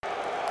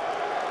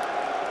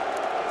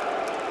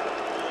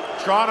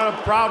Toronto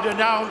proud to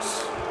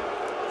announce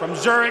from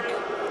Zurich,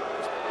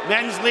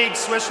 Men's League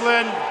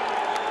Switzerland,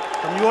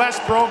 from U.S.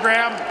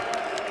 program,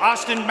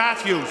 Austin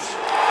Matthews.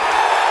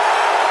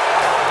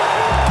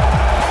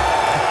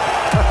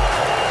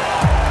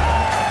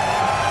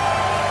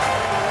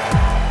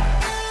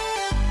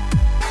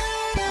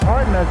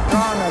 Horton is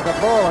strong as a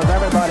bull, as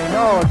everybody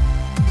knows.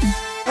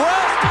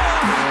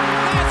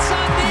 Matt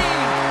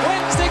Sundin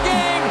wins the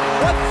game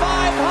with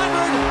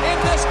 500 in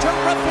this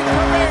terrific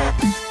career.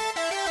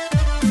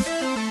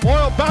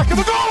 Boyle back in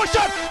the goal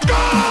shot,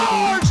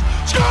 scores!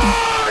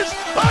 Scores!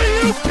 Are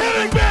you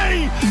kidding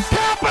me?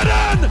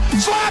 Kapanen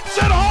slaps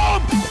it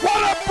home.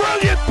 What a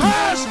brilliant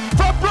pass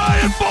from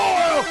Brian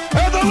Boyle,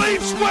 and the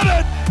Leafs win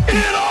it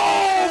in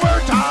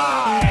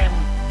overtime.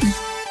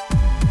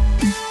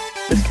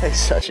 This guy's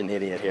such an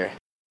idiot here.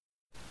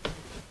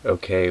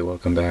 Okay,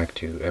 welcome back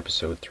to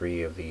episode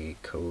 3 of the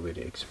COVID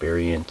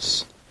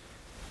experience.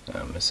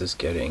 This is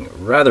getting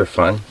rather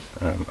fun.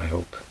 I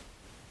hope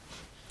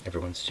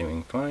everyone's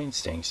doing fine,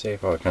 staying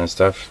safe, all that kind of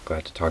stuff.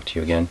 Glad to talk to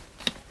you again.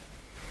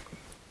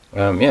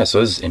 So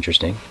this is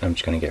interesting. I'm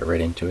just going to get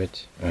right into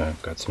it. I've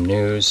got some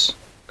news.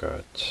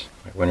 Got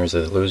my winners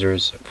and the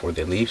losers for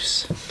the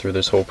Leafs through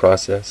this whole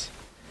process.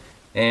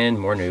 And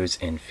more news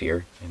and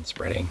fear and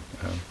spreading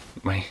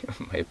my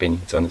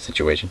opinions on the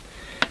situation,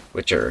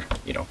 which are,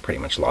 pretty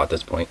much law at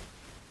this point.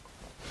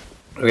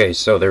 Okay,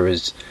 so there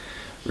was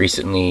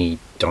recently,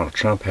 Donald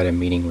Trump had a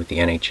meeting with the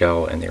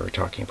NHL, and they were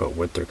talking about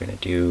what they're going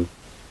to do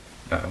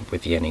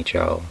with the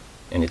NHL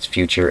and its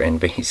future, and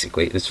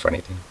basically, this funny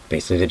thing,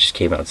 basically they just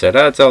came out and said,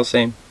 it's all the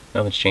same,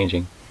 nothing's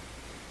changing.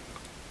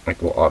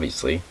 Well,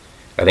 obviously,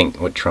 I think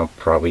what Trump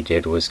probably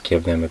did was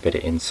give them a bit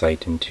of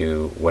insight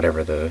into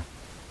whatever the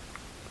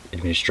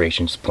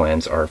administration's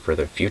plans are for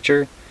the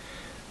future,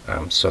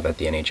 so that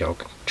the NHL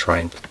can try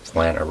and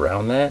plan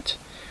around that,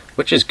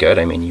 which is good.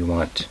 I mean, you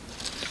want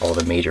all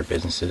the major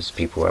businesses,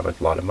 people who have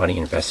a lot of money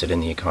invested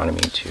in the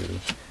economy, to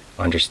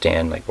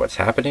understand what's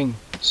happening,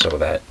 so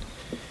that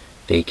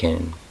they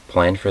can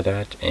plan for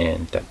that,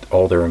 and that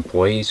all their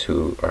employees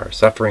who are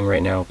suffering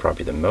right now,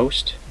 probably the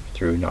most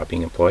through not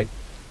being employed,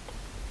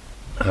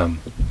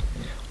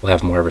 will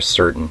have more of a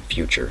certain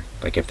future,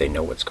 if they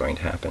know what's going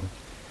to happen.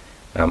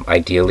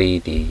 Ideally,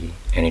 the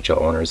NHL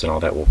owners and all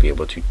that will be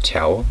able to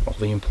tell all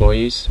the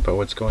employees about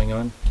what's going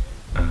on.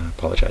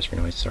 Apologize for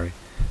noise, sorry.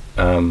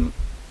 They'll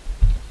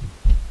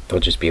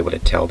just be able to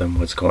tell them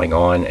what's going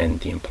on, and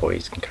the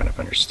employees can kind of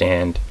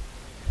understand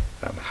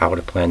how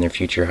to plan their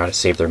future, how to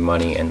save their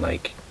money, and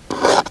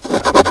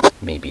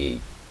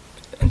maybe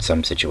in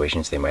some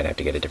situations they might have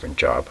to get a different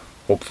job.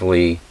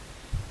 Hopefully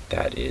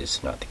that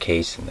is not the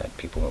case and that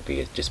people won't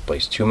be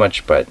displaced too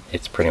much, but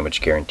it's pretty much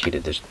guaranteed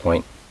at this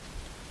point.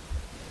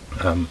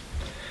 A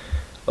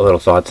little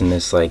thoughts on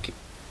this,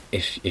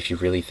 if you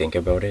really think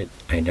about it,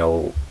 I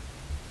know,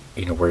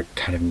 we're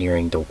kind of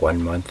nearing the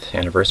 1 month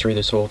anniversary of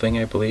this whole thing,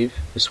 I believe,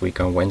 this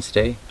week on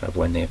Wednesday, of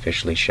when they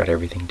officially shut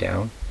everything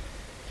down.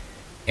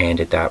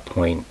 And at that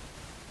point,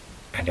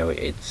 I know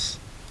it's,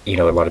 a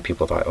lot of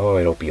people thought,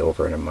 it'll be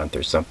over in a month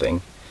or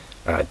something.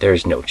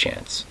 There's no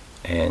chance.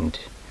 And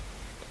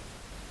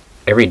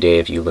every day,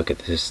 if you look at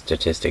the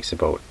statistics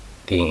about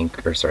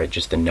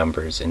just the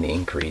numbers and the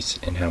increase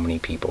in how many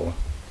people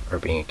are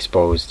being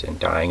exposed and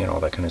dying and all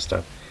that kind of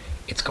stuff,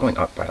 it's going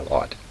up by a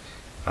lot.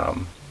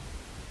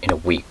 In a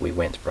week, we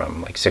went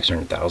from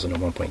 600,000 to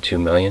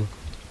 1.2 million,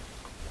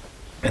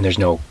 and there's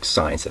no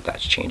signs that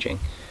that's changing.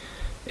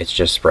 It's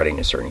just spreading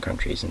to certain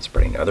countries and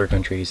spreading to other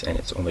countries, and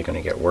it's only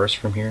going to get worse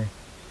from here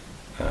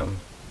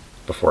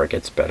before it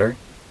gets better.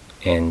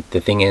 And the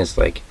thing is,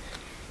 let's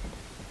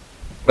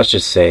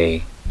just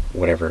say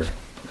whatever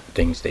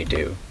things they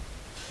do.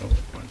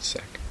 One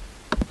sec.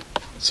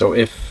 So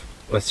if,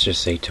 let's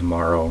just say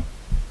tomorrow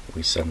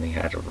we suddenly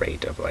had a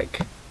rate of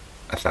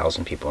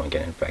 1,000 people and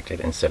get infected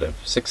instead of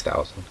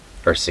 6,000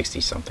 or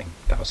 60 something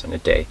thousand a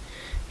day,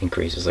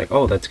 increases,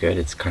 that's good,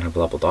 it's kind of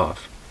leveled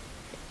off.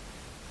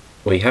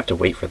 Well, you have to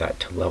wait for that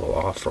to level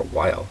off for a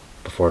while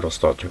before it'll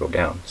start to go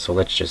down. So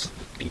let's just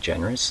be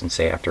generous and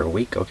say after a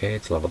week, okay,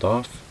 it's leveled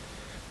off.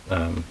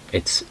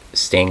 It's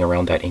staying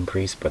around that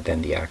increase, but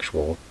then the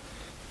actual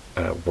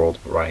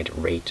worldwide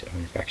rate of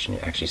infection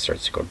actually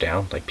starts to go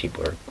down.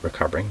 People are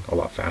recovering a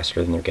lot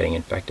faster than they're getting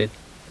infected.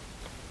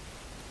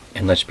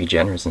 And let's be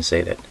generous and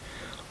say that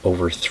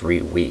over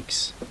 3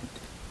 weeks,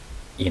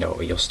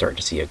 you'll start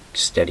to see a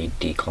steady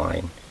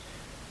decline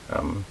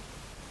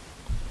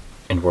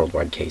in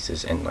worldwide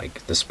cases and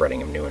the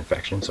spreading of new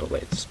infections. So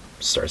it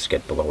starts to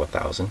get below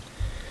 1,000.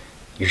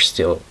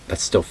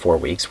 That's still 4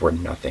 weeks where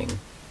nothing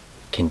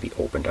can be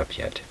opened up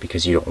yet,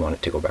 because you don't want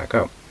it to go back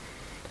up.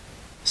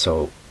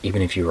 So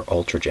even if you were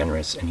ultra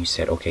generous and you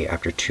said, okay,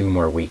 after 2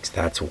 more weeks,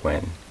 that's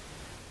when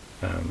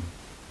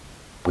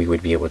we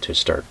would be able to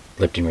start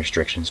lifting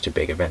restrictions to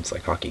big events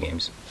like hockey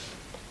games.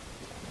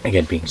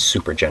 Again, being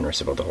super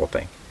generous about the whole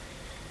thing.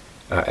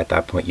 At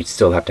that point, you'd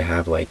still have to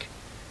have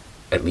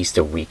at least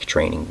a week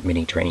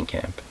mini training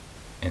camp.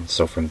 And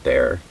so from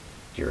there,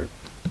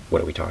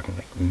 what are we talking,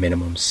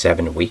 minimum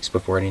 7 weeks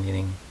before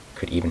anything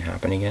could even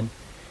happen again.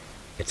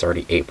 it's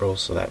already April,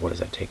 so what does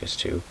that take us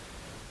to?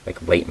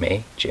 Like late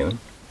May, June?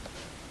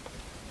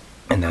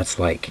 And that's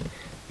like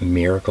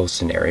miracle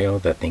scenario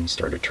that things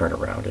start to turn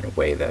around in a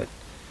way that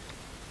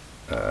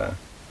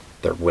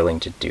they're willing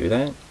to do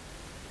that.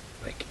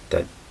 Like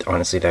that,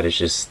 honestly, that is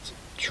just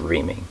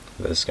dreaming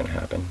that this is going to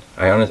happen.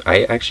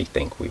 I actually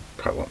think we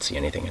probably won't see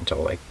anything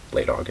until like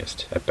late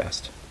August at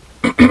best.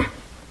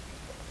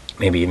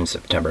 Maybe even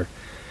September.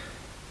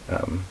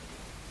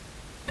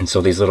 And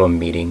so these little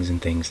meetings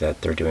and things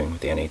that they're doing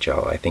with the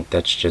NHL, I think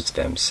that's just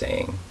them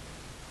saying,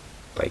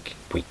 like,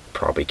 we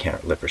probably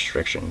can't lift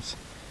restrictions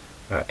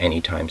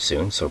anytime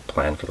soon, so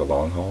plan for the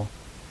long haul.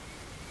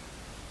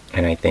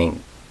 And I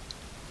think,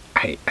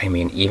 I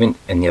mean, even,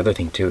 and the other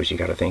thing too is you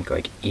got to think,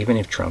 like, even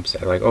if Trump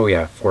said, like, oh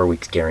yeah, 4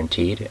 weeks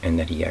guaranteed, and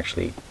that he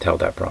actually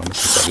held that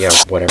promise, he said, yeah,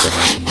 whatever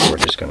happens, we're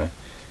just going to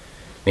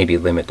maybe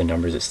limit the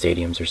numbers at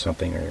stadiums or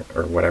something,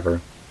 or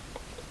whatever.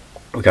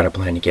 We got a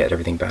plan to get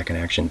everything back in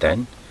action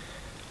then.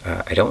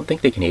 I don't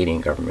think the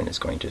Canadian government is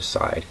going to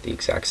decide the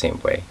exact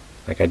same way.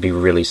 Like, I'd be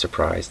really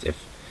surprised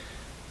if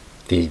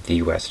the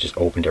US just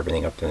opened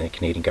everything up and the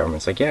Canadian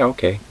government's like, yeah,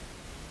 okay.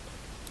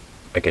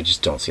 Like, I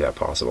just don't see that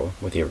possible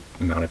with the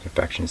amount of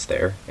infections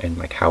there and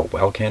like how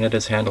well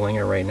Canada's handling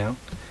it right now.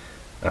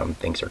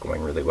 Things are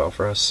going really well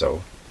for us,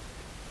 so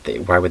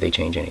why would they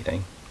change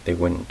anything? They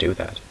wouldn't do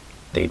that.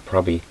 They'd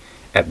probably,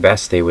 at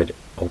best, they would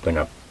open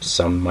up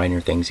some minor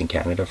things in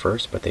Canada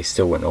first, but they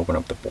still wouldn't open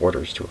up the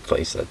borders to a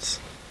place that's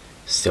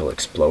still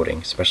exploding,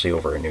 especially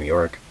over in New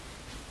York.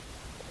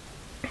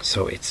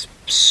 So it's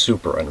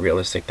super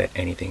unrealistic that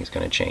anything is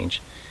going to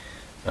change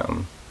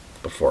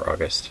before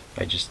August.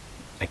 I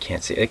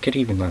can't see. It could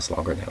even last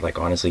longer than that. Like,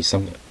 honestly,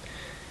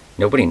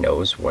 nobody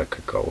knows what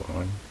could go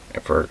on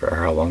or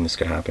how long this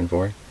could happen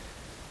for.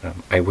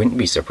 I wouldn't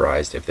be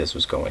surprised if this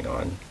was going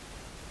on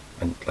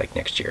like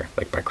next year.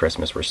 Like by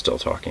Christmas, we're still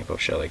talking about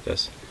shit like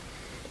this.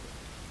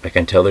 Like,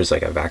 until there's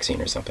like a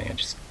vaccine or something,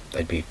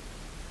 I'd be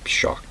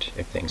shocked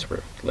if things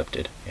were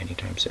lifted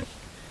anytime soon.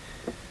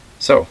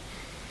 So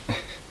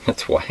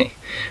that's why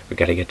we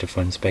got to get to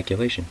fun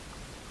speculation.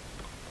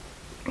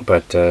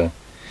 But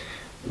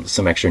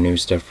some extra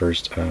news stuff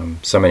first.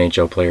 Some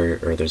NHL player,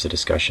 or there's a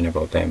discussion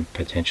about them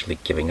potentially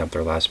giving up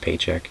their last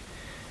paycheck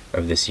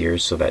of this year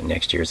so that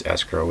next year's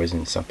escrow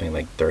isn't something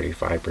like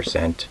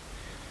 35%.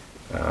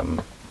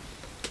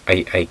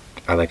 I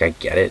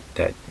get it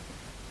that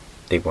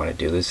they want to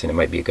do this, and it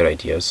might be a good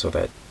idea so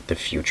that the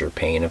future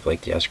pain of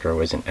like the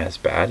escrow isn't as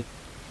bad.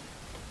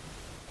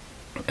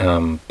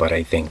 But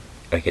I think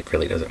like it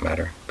really doesn't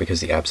matter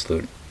because the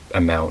absolute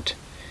amount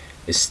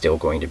is still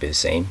going to be the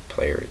same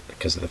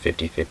because of the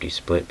 50-50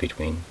 split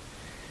between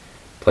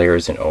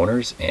players and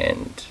owners.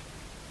 And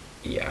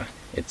yeah,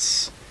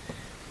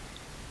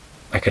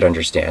 I could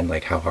understand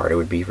like how hard it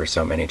would be for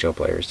some NHL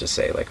players to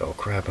say like, oh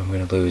crap, I'm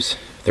going to lose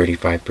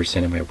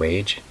 35% of my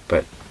wage,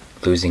 but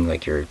losing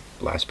like your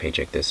last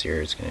paycheck this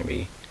year is going to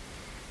be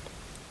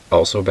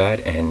also bad.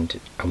 And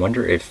I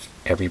wonder if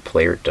every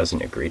player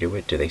doesn't agree to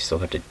it, do they still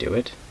have to do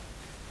it?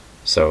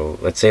 So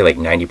let's say like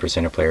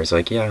 90% of players are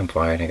like, yeah, I'm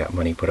fine, I got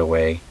money put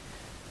away,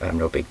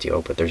 no big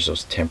deal. But there's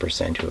those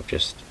 10% who have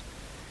just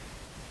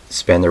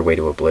spend their way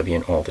to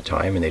oblivion all the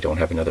time and they don't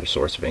have another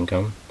source of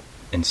income,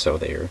 and so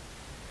they're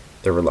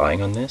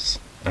relying on this.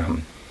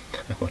 I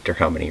wonder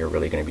how many are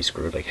really going to be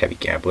screwed, like heavy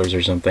gamblers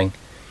or something.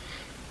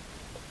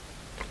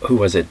 Who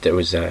was it? It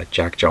was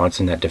Jack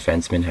Johnson, that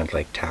defenseman, had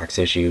like tax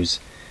issues,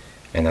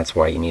 and that's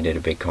why he needed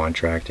a big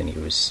contract, and he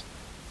was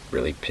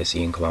really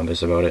pissy in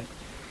Columbus about it.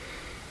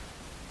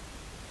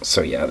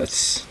 So yeah,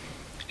 it's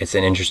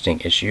an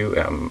interesting issue.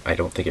 I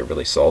don't think it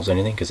really solves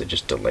anything because it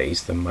just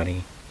delays the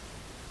money,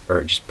 or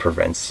it just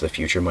prevents the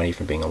future money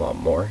from being a lot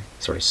more.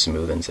 It sort of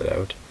smoothens it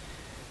out.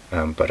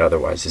 But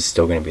otherwise, it's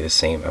still going to be the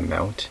same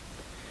amount.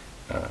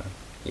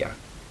 Yeah.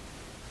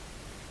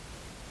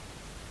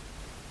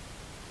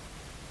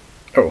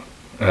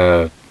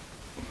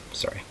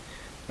 Sorry.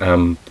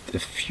 The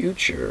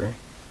future,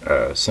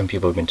 some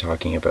people have been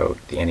talking about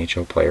the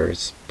NHL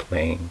players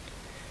playing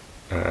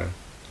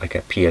like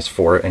a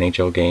PS4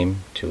 NHL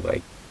game to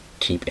like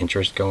keep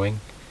interest going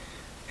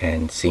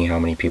and seeing how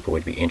many people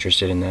would be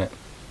interested in that.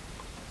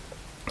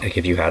 Like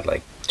if you had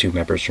like 2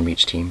 members from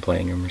each team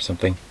playing them or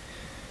something.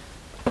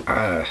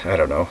 I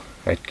don't know.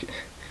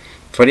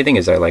 Funny thing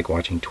is, I like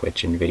watching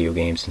Twitch and video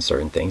games and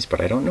certain things,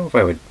 but I don't know if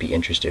I would be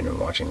interested in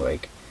watching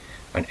like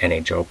an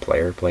NHL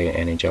player play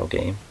an NHL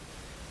game.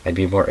 I'd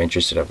be more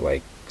interested of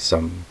like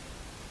some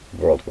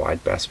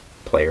worldwide best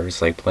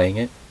players like playing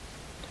it.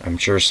 I'm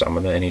sure some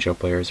of the NHL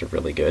players are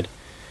really good,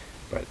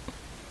 but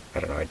I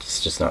don't know,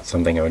 it's just not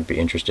something I would be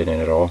interested in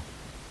at all.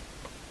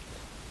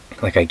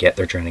 Like, I get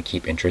they're trying to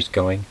keep interest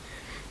going,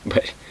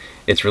 but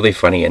it's really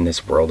funny in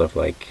this world of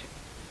like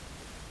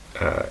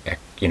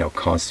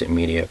constant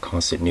media,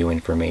 constant new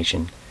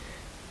information,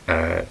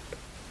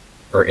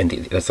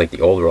 that's like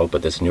the old world,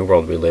 but this new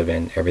world we live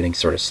in, everything's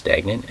sort of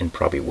stagnant and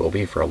probably will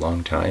be for a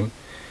long time.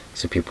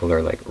 So people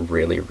are like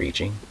really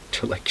reaching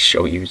to like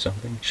show you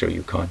something, show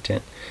you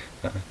content.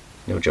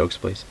 No jokes,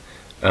 please.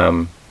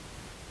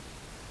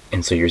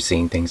 And so you're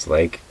seeing things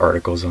like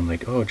articles on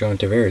like, oh, John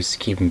Tavares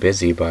keep him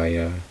busy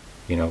by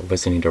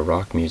listening to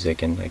rock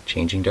music and like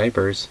changing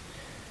diapers.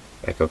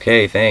 Like,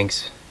 okay,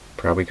 thanks.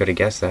 Probably could have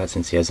guessed that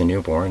since he has a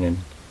newborn, and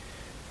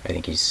I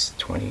think he's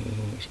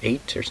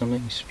 28 or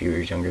something. He's a few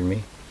years younger than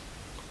me.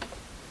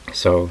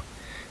 So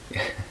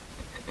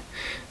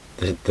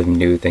the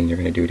new thing they're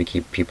going to do to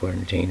keep people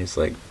entertained is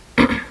like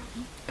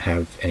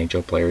have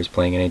NHL players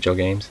playing NHL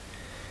games.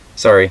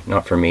 Sorry,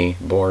 not for me.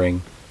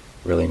 Boring.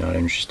 Really not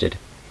interested.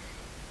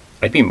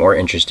 I'd be more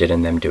interested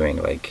in them doing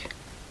like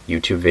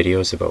YouTube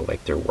videos about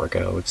like their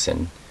workouts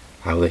and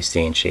how they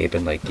stay in shape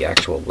and like the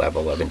actual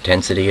level of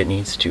intensity it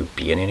needs to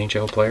be an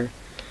NHL player,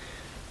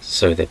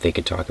 so that they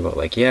could talk about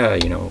like, yeah,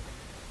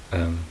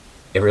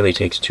 it really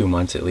takes 2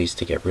 months at least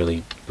to get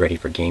really ready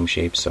for game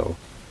shape. So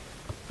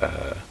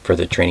for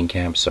the training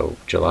camp, so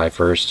July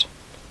 1st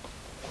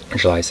or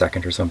July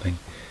 2nd or something.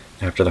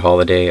 After the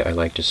holiday, I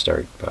like to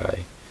start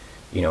by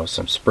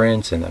some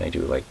sprints, and then I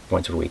do like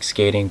once a week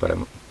skating, but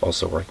I'm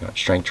also working on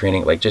strength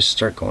training. Like, just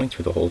start going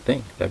through the whole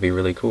thing. That'd be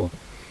really cool.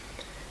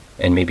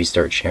 And maybe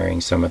start sharing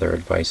some of their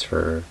advice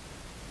for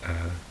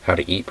how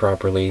to eat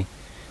properly,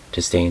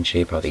 to stay in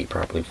shape, how to eat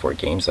properly before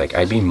games. Like,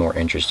 I'd be more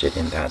interested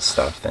in that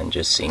stuff than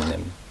just seeing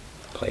them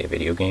play a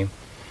video game.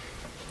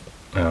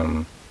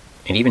 And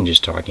even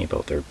just talking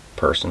about their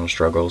personal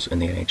struggles in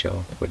the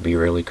NHL would be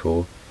really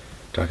cool.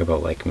 Talk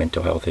about like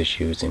mental health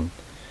issues and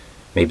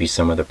maybe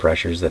some of the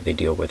pressures that they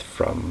deal with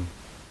from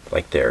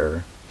like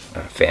their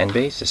fan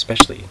base,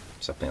 especially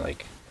something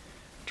like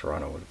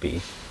Toronto would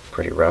be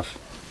pretty rough.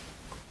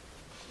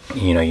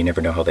 You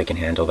never know how they can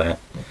handle that.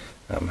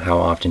 How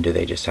often do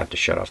they just have to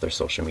shut off their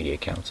social media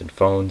accounts and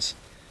phones?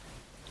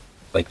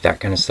 Like that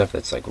kind of stuff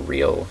that's like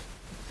real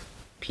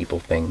people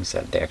things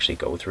that they actually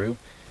go through,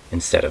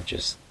 instead of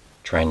just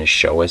trying to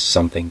show us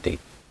something they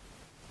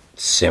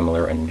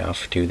similar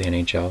enough to the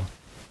NHL,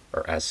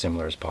 or as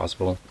similar as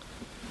possible.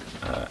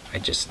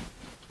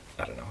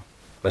 I don't know.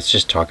 Let's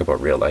just talk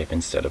about real life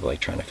instead of like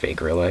trying to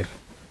fake real life.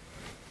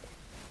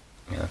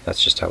 Yeah,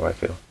 that's just how I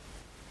feel.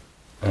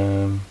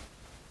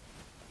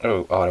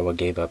 Ottawa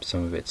gave up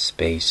some of its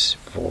space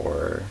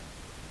for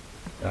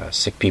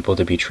sick people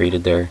to be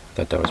treated there. I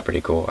thought that was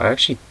pretty cool. I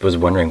actually was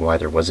wondering why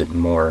there wasn't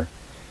more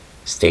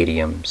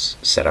stadiums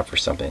set up for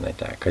something like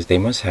that, because they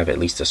must have at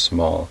least a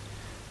small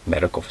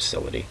medical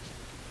facility.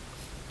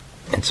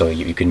 And so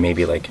you can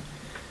maybe like,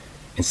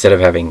 instead of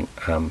having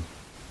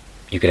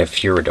you could have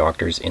fewer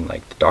doctors in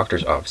like the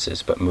doctor's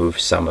offices, but move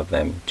some of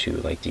them to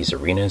like these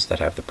arenas that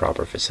have the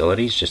proper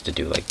facilities, just to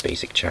do like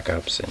basic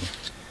checkups and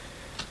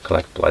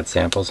collect blood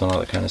samples and all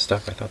that kind of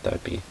stuff. I thought that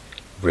would be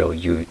real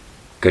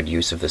good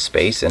use of the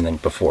space. And then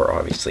before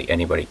obviously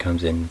anybody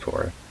comes in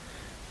for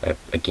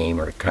a game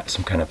or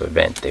some kind of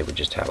event, they would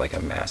just have like a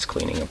mass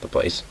cleaning of the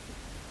place.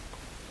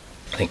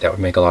 I think that would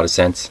make a lot of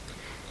sense.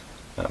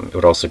 It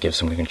would also give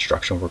some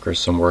construction workers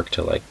some work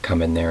to like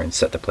come in there and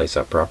set the place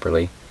up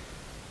properly.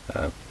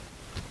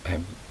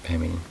 I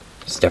mean,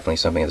 it's definitely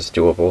something that's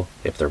doable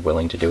if they're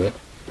willing to do it.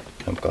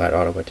 I'm glad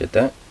Ottawa did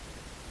that.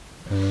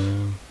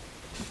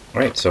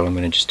 Alright, so I'm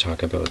going to just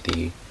talk about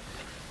the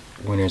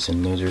winners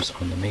and losers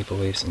on the Maple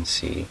Leafs and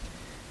see,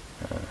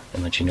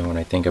 and let you know what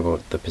I think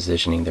about the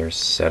positioning they're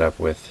set up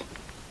with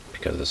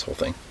because of this whole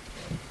thing.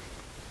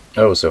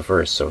 So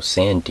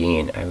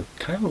Sandin, I'm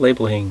kind of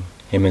labeling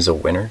him as a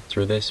winner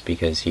through this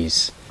because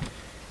he's,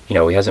 he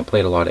hasn't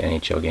played a lot of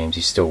NHL games.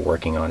 He's still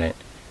working on it.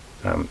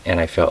 And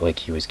I felt like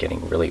he was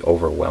getting really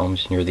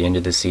overwhelmed near the end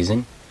of the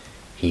season.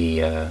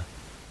 He,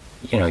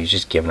 he's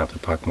just giving up the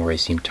puck more. He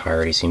seemed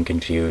tired. He seemed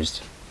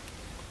confused.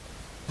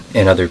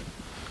 And other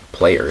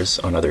players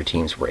on other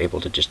teams were able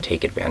to just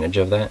take advantage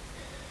of that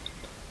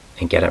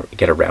and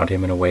get around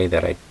him in a way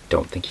that I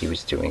don't think he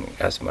was doing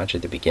as much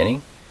at the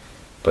beginning.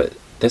 But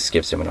this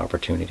gives him an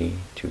opportunity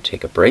to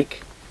take a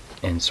break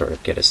and sort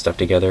of get his stuff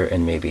together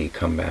and maybe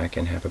come back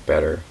and have a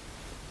better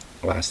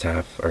last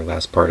half or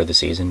last part of the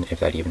season, if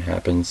that even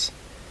happens,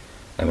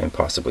 and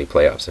possibly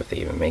playoffs if they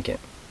even make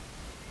it.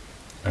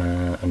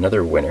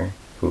 Another winner,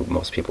 who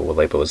most people will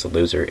label as a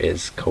loser,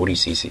 is Cody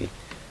Ceci.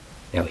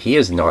 Now, he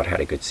has not had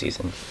a good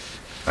season.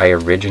 I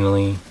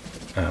originally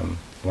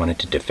wanted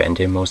to defend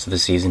him most of the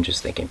season,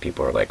 just thinking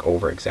people are like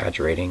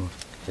over-exaggerating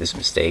his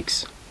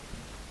mistakes.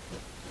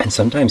 And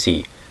sometimes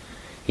he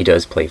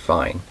does play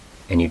fine,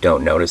 and you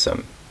don't notice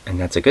him, and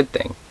that's a good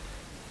thing.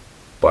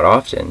 But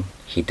often,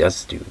 he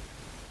does do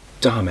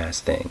dumbass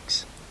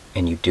things,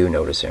 and you do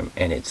notice him,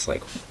 and it's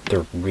like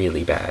they're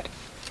really bad.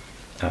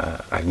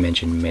 I've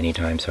mentioned many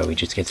times how he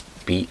just gets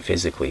beat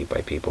physically by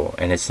people,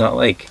 and it's not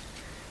like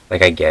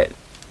I get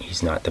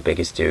he's not the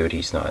biggest dude,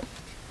 he's not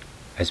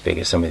as big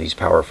as some of these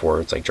power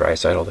forwards like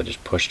Draisaitl that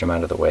just pushed him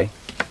out of the way,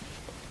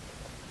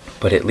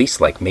 but at least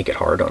like make it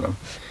hard on him.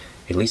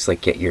 At least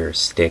like get your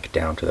stick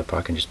down to the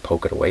puck and just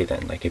poke it away.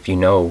 Then like if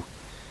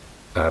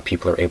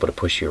people are able to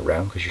push you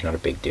around because you're not a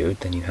big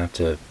dude, then you have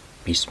to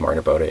be smart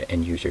about it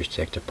and use your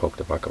stick to poke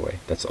the puck away.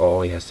 That's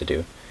all he has to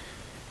do.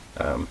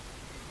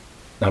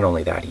 Not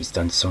only that, he's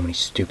done so many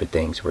stupid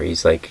things where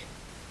he's like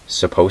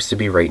supposed to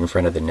be right in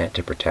front of the net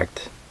to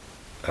protect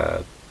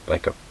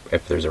like a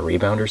if there's a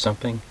rebound or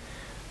something,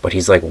 but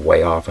he's like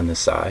way off on the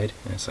side,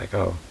 and it's like,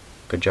 oh,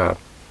 good job.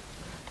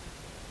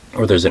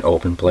 Or there's an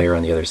open player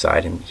on the other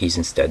side, and he's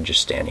instead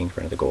just standing in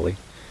front of the goalie.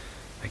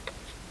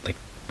 Like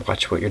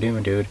watch what you're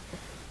doing, dude.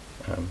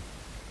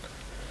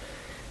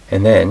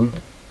 And then,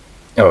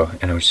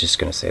 and I was just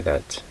gonna say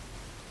that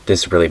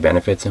this really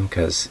benefits him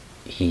because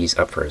he's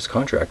up for his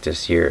contract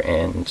this year,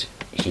 and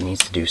he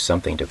needs to do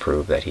something to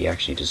prove that he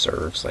actually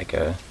deserves like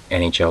a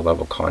NHL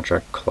level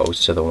contract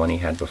close to the one he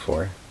had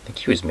before. I think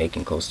he was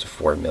making close to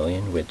 $4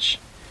 million, which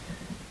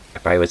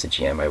if I was a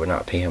GM, I would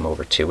not pay him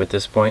over 2 at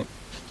this point.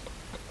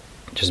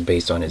 Just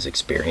based on his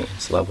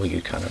experience level,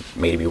 you kind of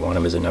maybe want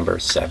him as a number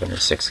 7 or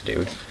 6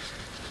 dude.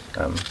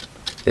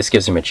 This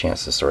gives him a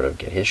chance to sort of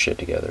get his shit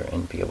together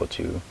and be able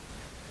to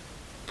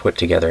put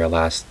together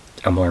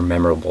a more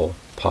memorable,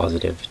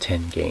 positive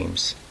 10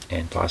 games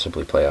and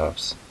possibly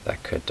playoffs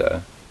that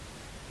could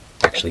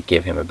actually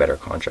give him a better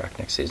contract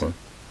next season.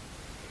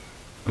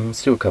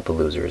 Let's do a couple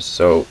losers.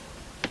 So,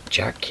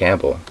 Jack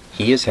Campbell,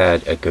 he has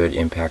had a good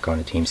impact on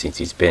the team since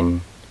he's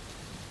been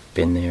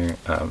there.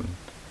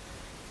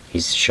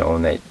 He's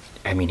shown that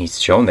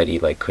he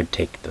like could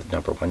take the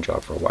number 1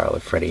 job for a while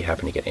if Freddie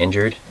happened to get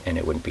injured, and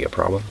it wouldn't be a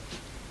problem.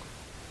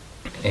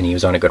 And he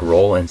was on a good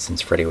roll, and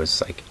since Freddie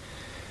was like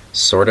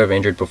sort of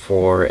injured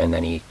before, and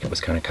then he was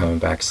kind of coming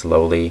back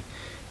slowly,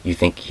 I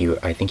think he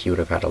would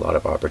have had a lot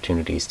of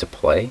opportunities to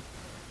play.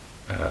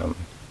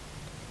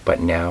 But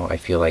now I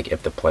feel like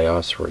if they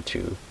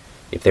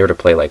were to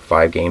play like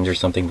 5 games or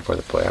something before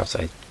the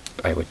playoffs,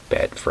 I would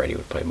bet Freddie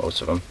would play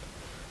most of them,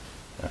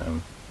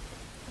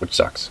 which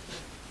sucks.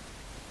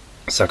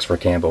 Sucks for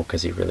Campbell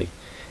because it'd be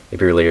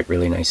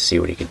really nice to see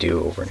what he could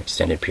do over an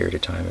extended period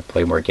of time and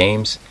play more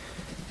games,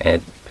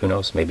 and who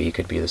knows, maybe he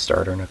could be the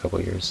starter in a couple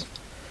of years.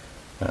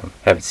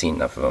 Haven't seen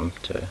enough of him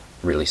to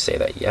really say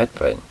that yet,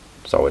 but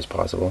it's always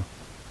possible.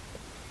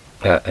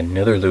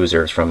 Another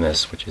loser from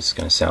this, which is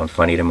going to sound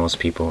funny to most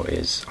people,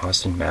 is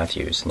Austin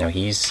Matthews. Now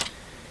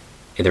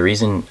the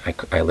reason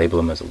I label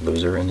him as a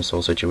loser in this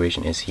whole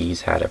situation is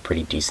he's had a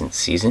pretty decent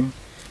season.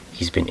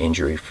 He's been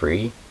injury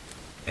free.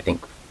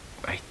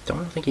 I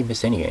don't think he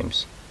missed any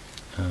games.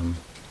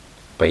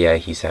 But yeah,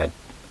 he's had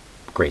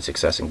great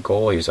success in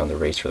goal. He was on the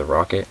race for the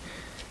Rocket.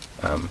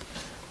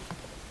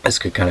 This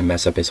could kind of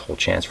mess up his whole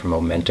chance for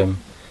momentum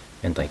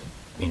and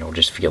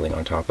just feeling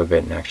on top of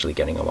it and actually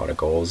getting a lot of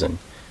goals and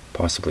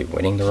possibly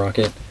winning the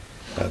Rocket.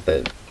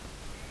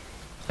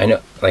 I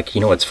know,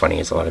 what's funny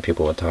is a lot of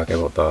people will talk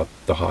about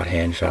the hot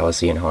hand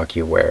fallacy in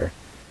hockey, where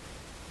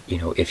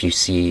if you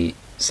see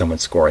someone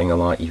scoring a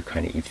lot, you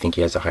think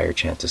he has a higher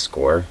chance to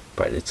score,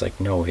 but it's like,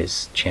 no,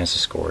 his chance to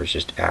score is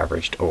just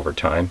averaged over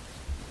time,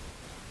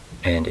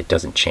 and it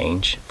doesn't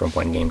change from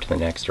one game to the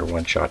next or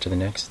one shot to the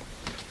next.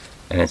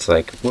 And it's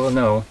like, well,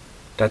 no,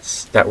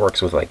 that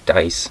works with like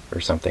dice or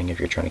something if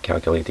you're trying to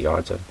calculate the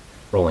odds of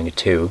rolling a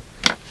 2,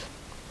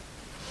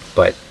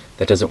 but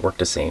that doesn't work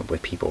the same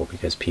with people,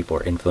 because people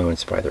are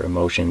influenced by their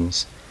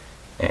emotions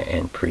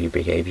and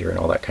pre-behavior and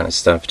all that kind of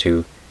stuff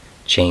to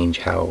change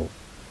how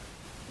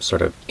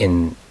so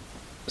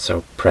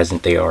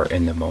present they are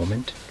in the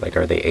moment. Like,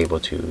 are they able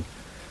to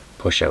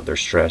push out their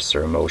stress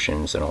or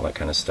emotions and all that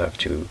kind of stuff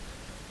to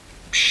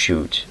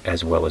shoot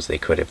as well as they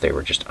could if they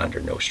were just under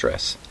no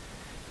stress?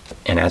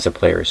 And as a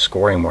player is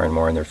scoring more and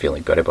more and they're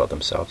feeling good about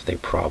themselves, they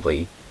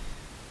probably,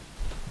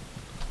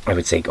 I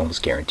would say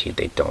almost guaranteed,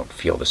 they don't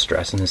feel the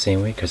stress in the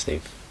same way, because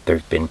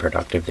they've been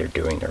productive, they're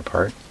doing their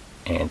part,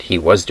 and he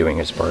was doing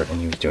his part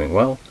and he was doing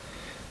well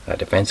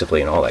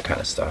defensively and all that kind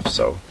of stuff.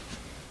 So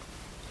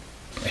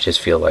I just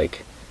feel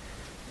like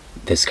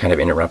this kind of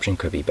interruption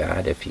could be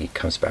bad if he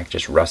comes back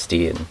just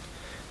rusty, and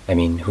I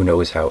mean, who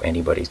knows how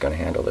anybody's going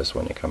to handle this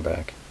when they come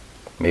back.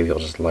 Maybe he'll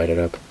just light it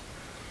up.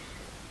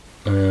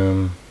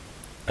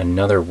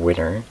 Another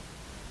winner,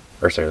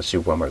 let's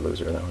do one more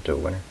loser, then I'll do a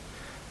winner.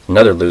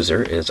 Another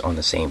loser is on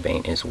the same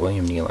vein is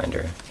William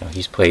Nylander.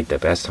 He's played the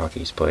best hockey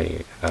he's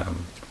played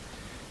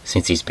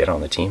since he's been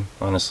on the team,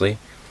 honestly.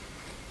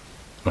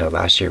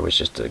 Last year was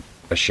just a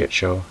shit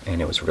show,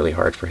 and it was really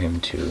hard for him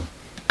to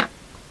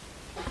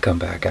come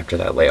back after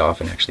that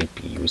layoff and actually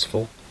be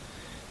useful.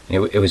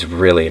 And it was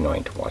really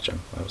annoying to watch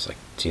him. I was like,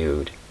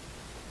 dude,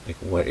 like,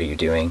 what are you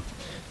doing?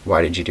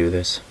 Why did you do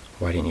this?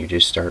 Why didn't you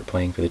just start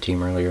playing for the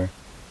team earlier?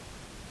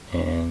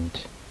 And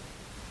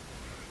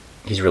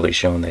he's really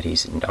shown that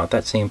he's not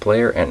that same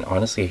player, and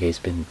honestly he's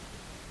been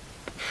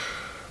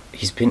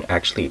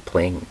actually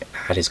playing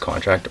at his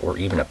contract or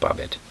even above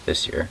it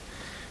this year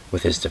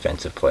with his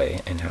defensive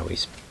play, and how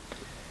he's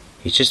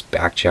just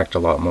back-checked a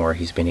lot more.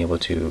 He's been able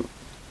to,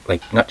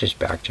 like, not just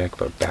back-check,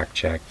 but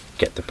back-check,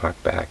 get the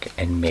puck back,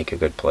 and make a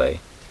good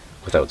play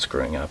without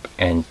screwing up,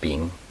 and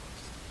being,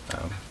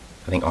 I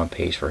think, on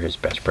pace for his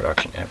best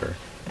production ever.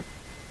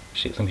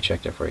 Actually, let me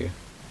check that for you.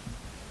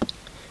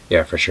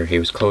 Yeah, for sure. He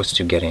was close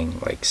to getting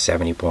like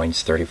 70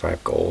 points,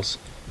 35 goals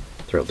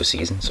throughout the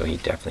season, so he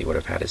definitely would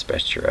have had his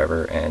best year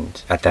ever.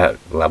 And at that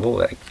level,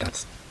 like,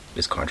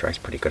 his contract's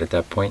pretty good at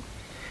that point.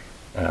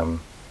 And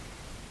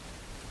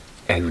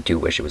I do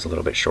wish it was a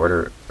little bit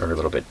shorter or a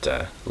little bit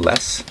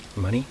less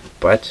money,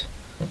 but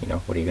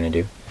what are you going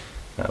to do?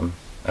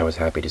 I was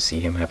happy to see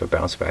him have a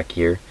bounce back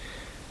year,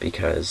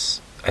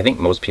 because I think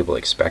most people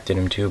expected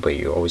him to, but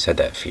you always had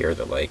that fear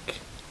that like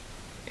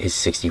his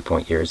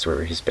 60-point years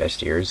were his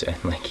best years,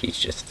 and like he's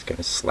just going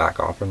to slack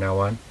off from now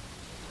on.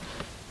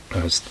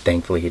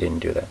 Thankfully he didn't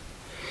do that.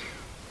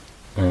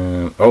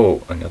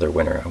 Another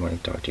winner I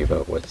want to talk to you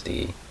about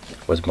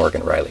was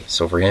Morgan Riley.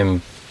 So for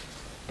him,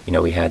 he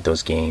had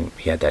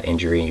that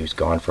injury, he was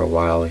gone for a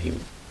while, he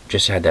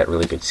just had that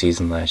really good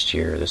season last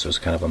year. This was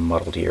kind of a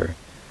muddled year.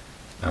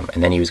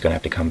 And then he was going to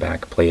have to come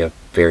back, play a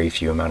very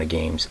few amount of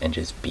games, and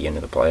just be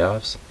into the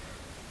playoffs.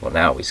 Well,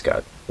 now he's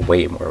got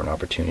way more of an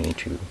opportunity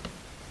to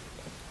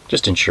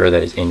just ensure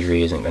that his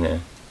injury isn't going to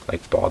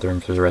like bother him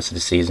for the rest of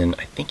the season.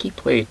 I think he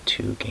played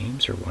 2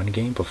 games or 1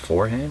 game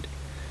beforehand,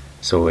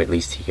 so at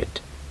least he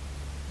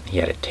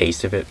had a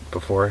taste of it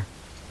before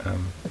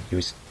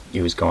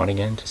he was gone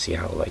again, to see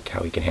how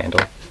he can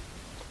handle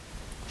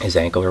his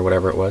ankle or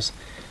whatever it was.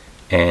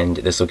 And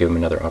this will give him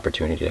another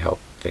opportunity to help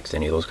fix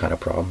any of those kind of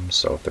problems.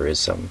 So if there is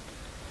some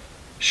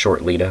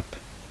short lead up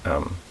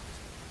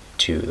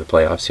to the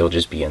playoffs, he'll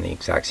just be in the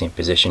exact same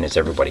position as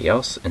everybody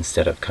else,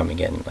 instead of coming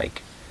in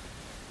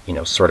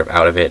sort of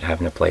out of it,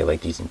 having to play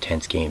like these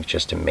intense games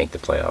just to make the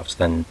playoffs,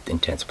 then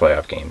intense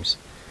playoff games.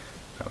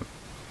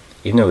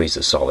 Even though he's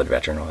a solid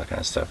veteran, all that kind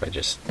of stuff,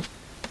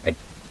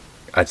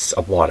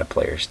 a lot of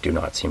players do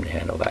not seem to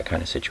handle that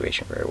kind of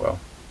situation very well.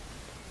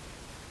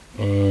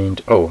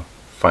 And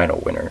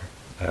final winner,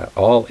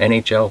 all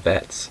NHL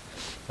vets.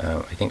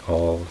 I think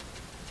all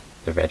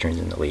the veterans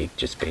in the league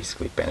just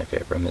basically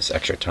benefit from this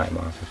extra time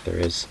off if there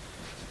is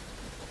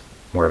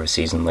more of a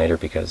season later,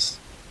 because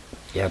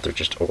they're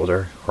just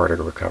older, harder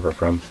to recover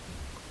from.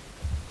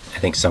 I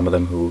think some of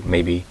them who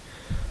may be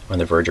on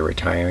the verge of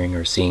retiring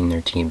or seeing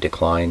their team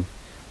decline,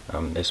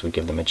 this would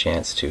give them a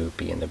chance to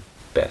be in the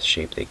best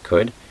shape they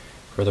could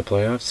for the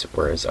playoffs,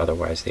 whereas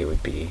otherwise they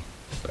would be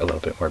a little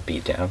bit more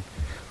beat down.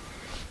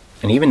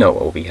 And even though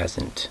Ovi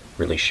hasn't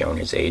really shown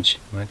his age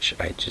much,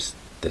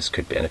 this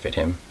could benefit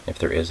him if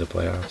there is a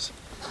playoffs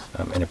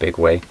in a big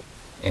way.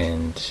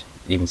 And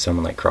even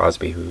someone like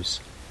Crosby,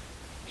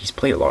 he's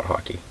played a lot of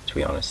hockey, to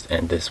be honest,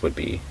 and this would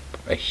be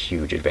a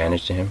huge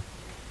advantage to him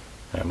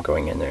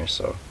going in there.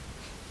 So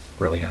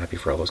really happy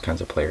for all those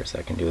kinds of players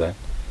that can do that.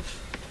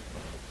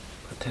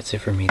 But that's it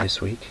for me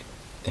this week.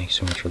 Thanks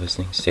so much for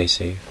listening. Stay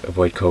safe,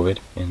 avoid COVID,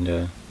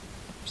 and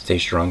stay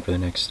strong for the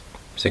next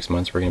 6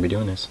 months we're going to be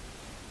doing this.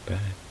 Bye.